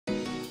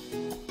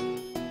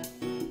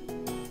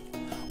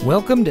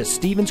Welcome to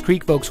Stevens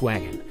Creek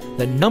Volkswagen,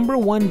 the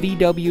 #1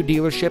 VW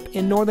dealership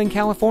in Northern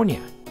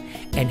California.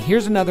 And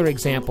here's another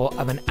example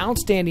of an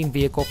outstanding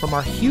vehicle from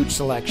our huge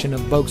selection of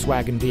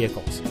Volkswagen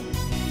vehicles.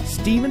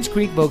 Stevens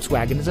Creek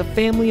Volkswagen is a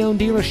family-owned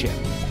dealership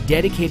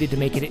dedicated to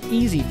making it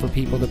easy for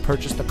people to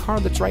purchase the car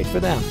that's right for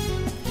them.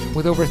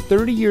 With over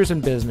 30 years in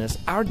business,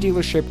 our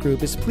dealership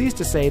group is pleased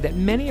to say that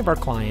many of our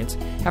clients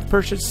have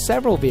purchased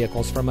several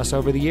vehicles from us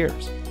over the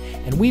years.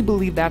 And we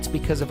believe that's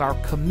because of our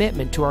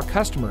commitment to our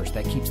customers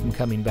that keeps them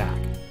coming back.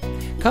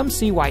 Come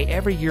see why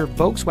every year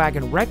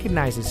Volkswagen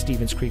recognizes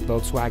Stevens Creek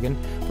Volkswagen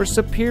for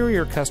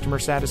superior customer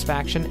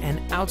satisfaction and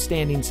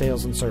outstanding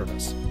sales and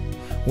service.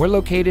 We're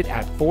located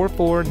at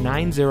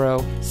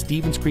 4490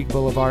 Stevens Creek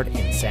Boulevard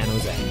in San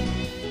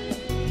Jose.